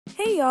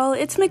Hey y'all,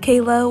 it's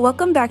Michaela.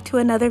 Welcome back to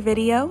another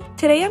video.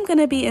 Today I'm going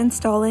to be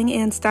installing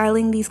and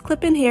styling these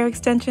clip-in hair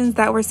extensions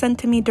that were sent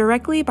to me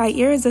directly by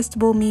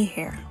Irresistible Me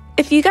hair.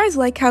 If you guys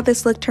like how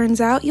this look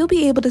turns out, you'll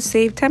be able to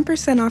save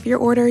 10% off your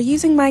order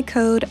using my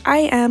code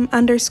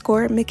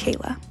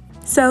IM_Michaela.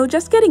 So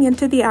just getting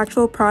into the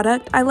actual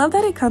product, I love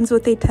that it comes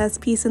with a test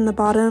piece in the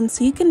bottom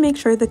so you can make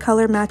sure the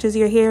color matches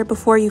your hair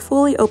before you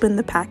fully open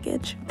the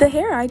package. The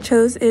hair I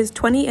chose is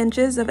 20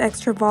 inches of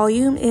extra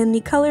volume in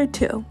the color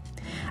 2.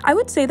 I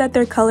would say that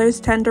their colors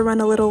tend to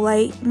run a little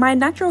light. My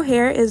natural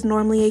hair is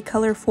normally a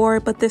color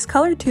 4, but this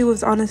color 2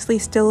 was honestly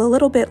still a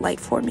little bit light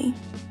for me.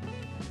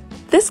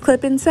 This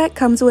clip-in set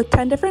comes with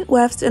 10 different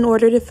wefts in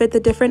order to fit the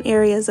different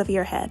areas of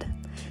your head.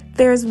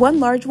 There's one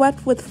large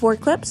weft with 4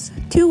 clips,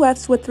 2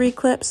 wefts with 3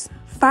 clips,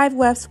 5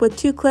 wefts with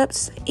 2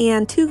 clips,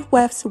 and 2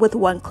 wefts with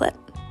 1 clip.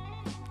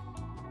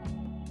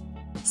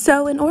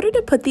 So in order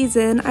to put these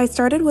in, I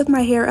started with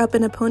my hair up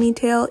in a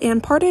ponytail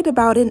and parted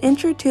about an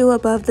inch or 2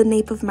 above the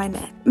nape of my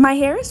neck. My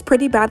hair is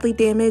pretty badly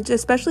damaged,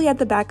 especially at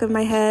the back of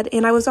my head,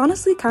 and I was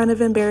honestly kind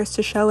of embarrassed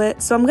to show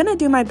it, so I'm going to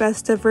do my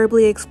best to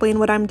verbally explain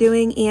what I'm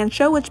doing and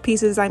show which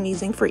pieces I'm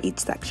using for each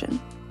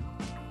section.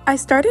 I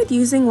started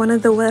using one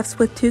of the wefts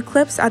with 2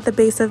 clips at the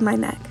base of my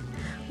neck.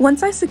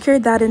 Once I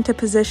secured that into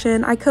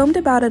position, I combed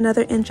about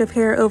another inch of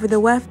hair over the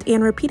weft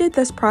and repeated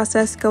this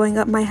process going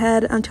up my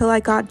head until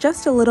I got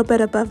just a little bit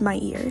above my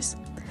ears.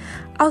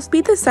 I'll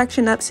speed this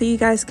section up so you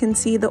guys can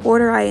see the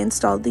order I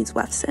installed these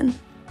wefts in.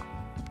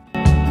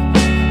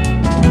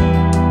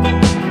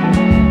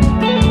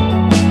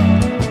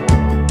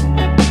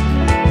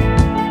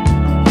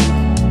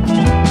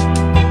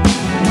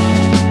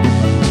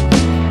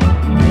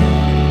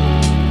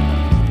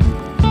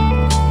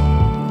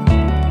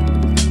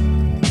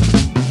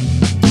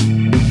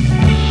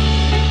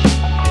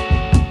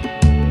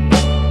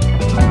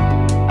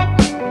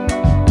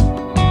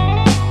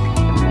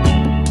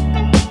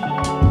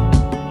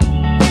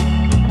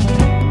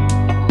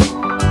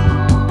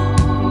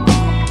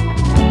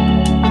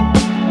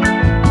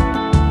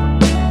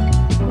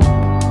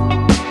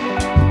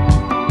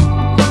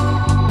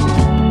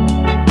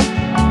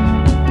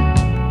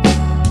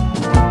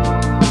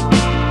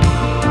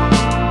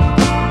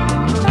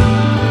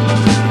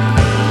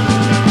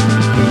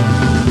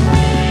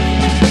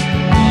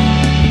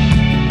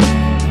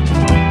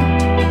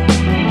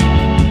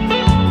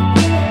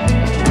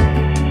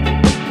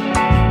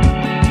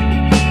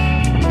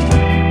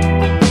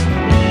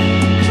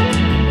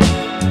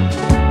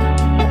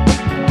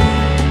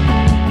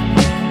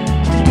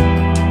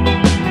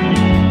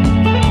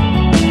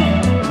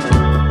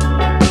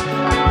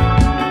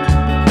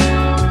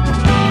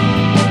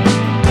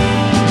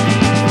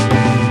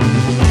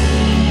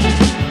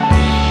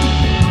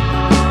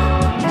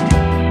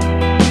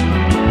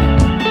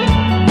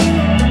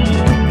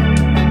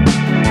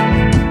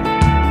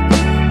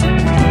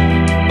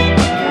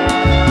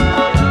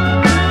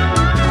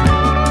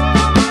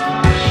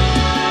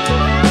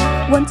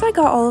 Once I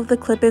got all of the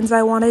clip-ins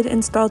I wanted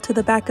installed to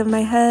the back of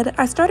my head,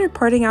 I started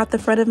parting out the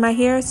front of my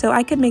hair so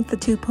I could make the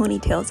 2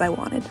 ponytails I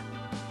wanted.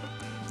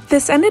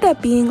 This ended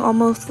up being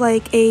almost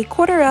like a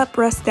quarter up,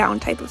 rest down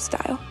type of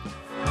style.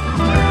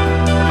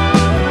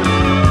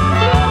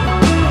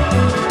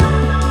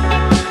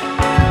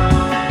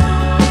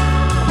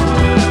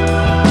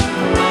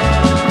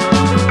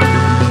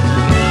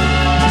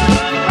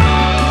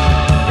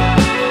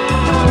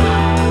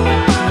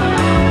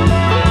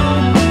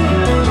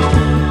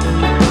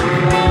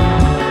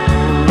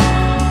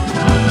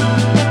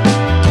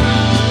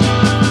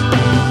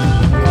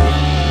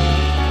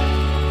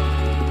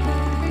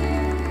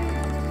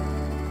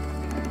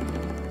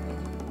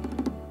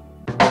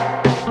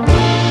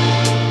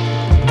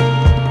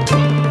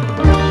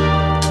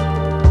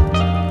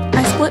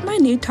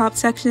 Top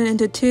section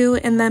into 2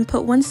 and then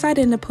put one side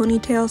in a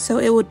ponytail so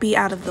it would be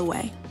out of the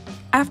way.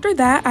 After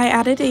that, I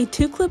added a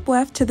 2 clip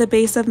weft to the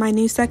base of my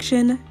new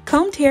section,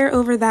 combed hair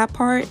over that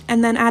part,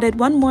 and then added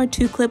one more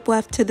 2 clip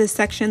weft to this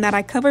section that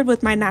I covered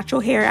with my natural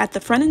hair at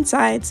the front and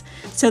sides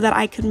so that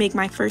I could make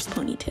my first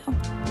ponytail.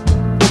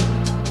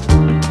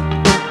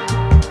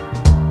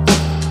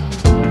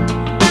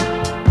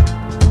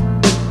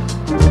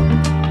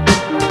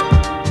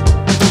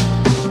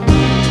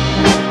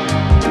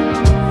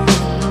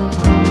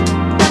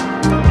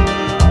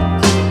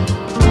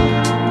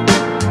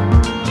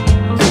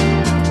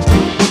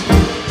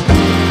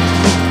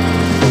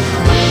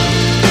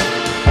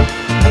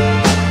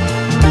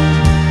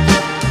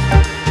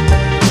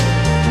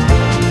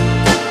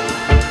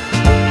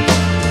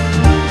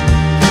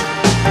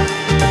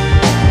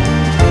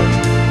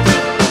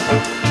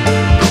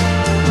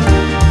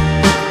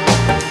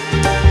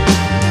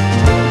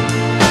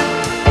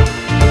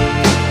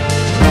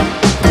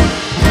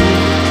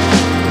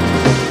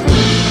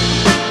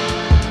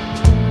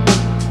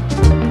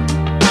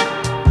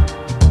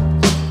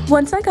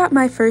 Once I got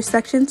my first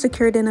section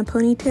secured in a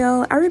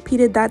ponytail, I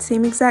repeated that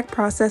same exact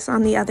process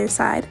on the other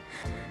side.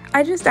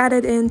 I just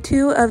added in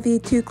 2 of the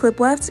 2 clip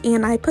wefts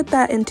and I put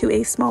that into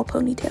a small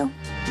ponytail.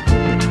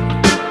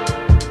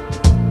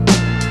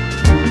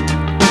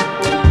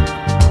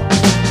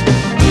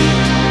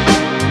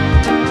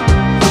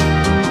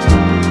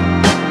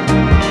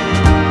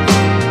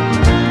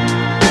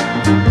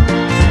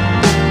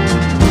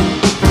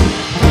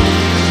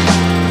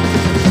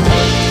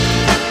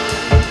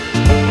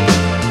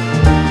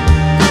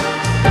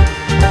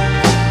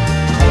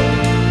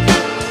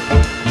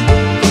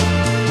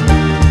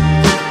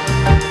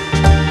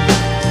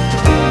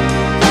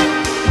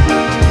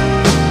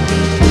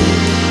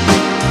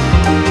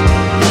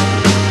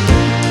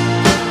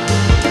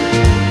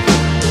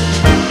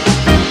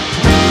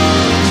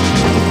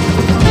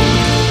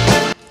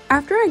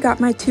 got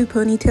my 2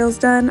 ponytails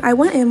done, I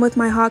went in with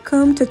my hot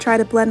comb to try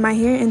to blend my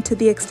hair into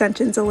the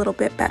extensions a little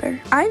bit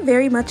better. I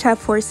very much have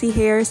 4C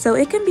hair, so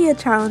it can be a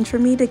challenge for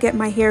me to get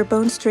my hair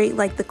bone straight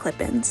like the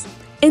clip-ins.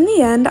 In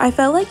the end, I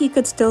felt like you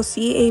could still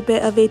see a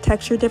bit of a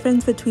texture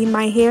difference between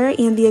my hair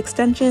and the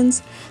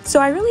extensions,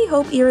 so I really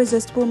hope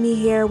Irresistible Me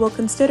hair will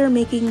consider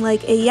making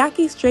like a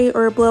yaki straight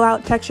or a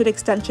blowout textured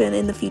extension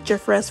in the future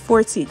for us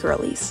 4C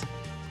girlies.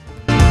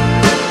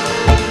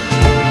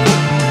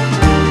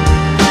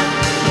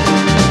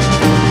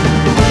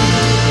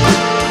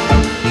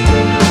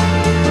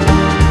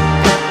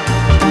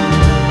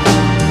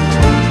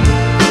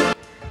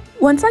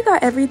 Once I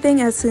got everything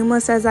as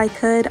seamless as I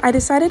could, I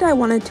decided I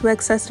wanted to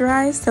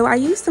accessorize, so I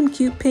used some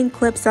cute pink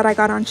clips that I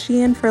got on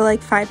Shein for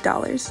like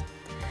 $5.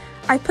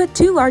 I put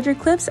 2 larger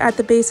clips at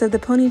the base of the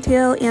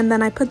ponytail, and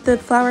then I put the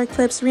flower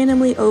clips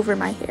randomly over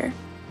my hair.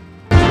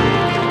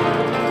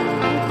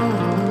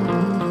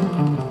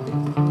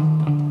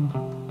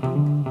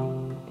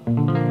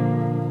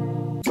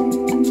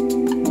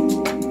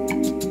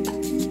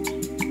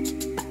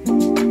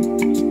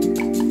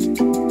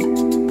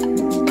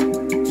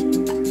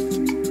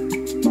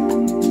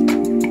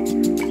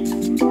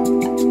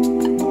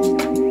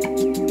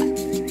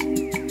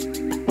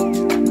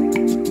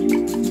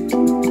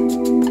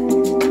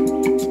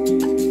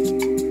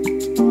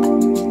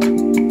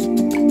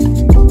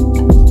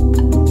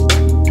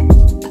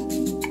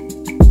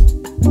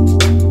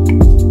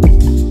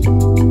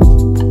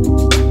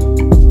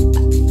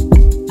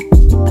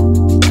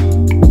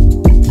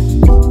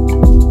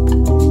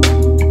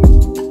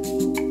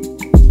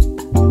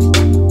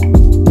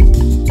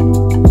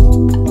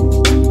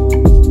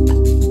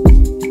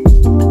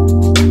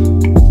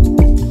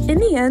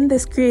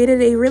 This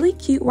created a really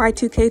cute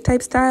Y2K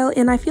type style,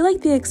 and I feel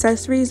like the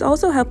accessories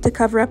also helped to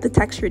cover up the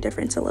texture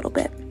difference a little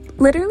bit.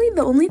 Literally,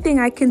 the only thing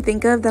I can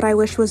think of that I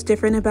wish was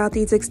different about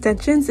these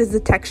extensions is the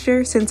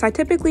texture, since I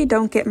typically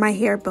don't get my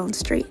hair bone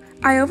straight.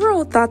 I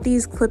overall thought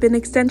these clip-in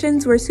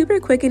extensions were super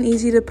quick and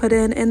easy to put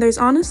in, and there's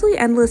honestly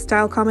endless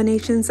style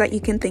combinations that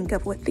you can think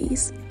of with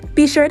these.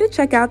 Be sure to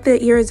check out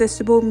the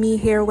Irresistible Me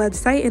hair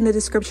website in the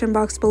description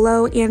box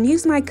below and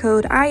use my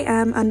code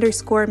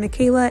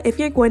IM_Michaela if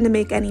you're going to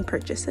make any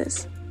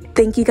purchases.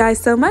 Thank you guys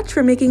so much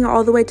for making it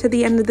all the way to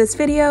the end of this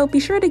video.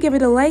 Be sure to give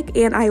it a like,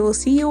 and I will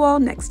see you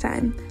all next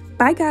time.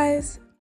 Bye guys!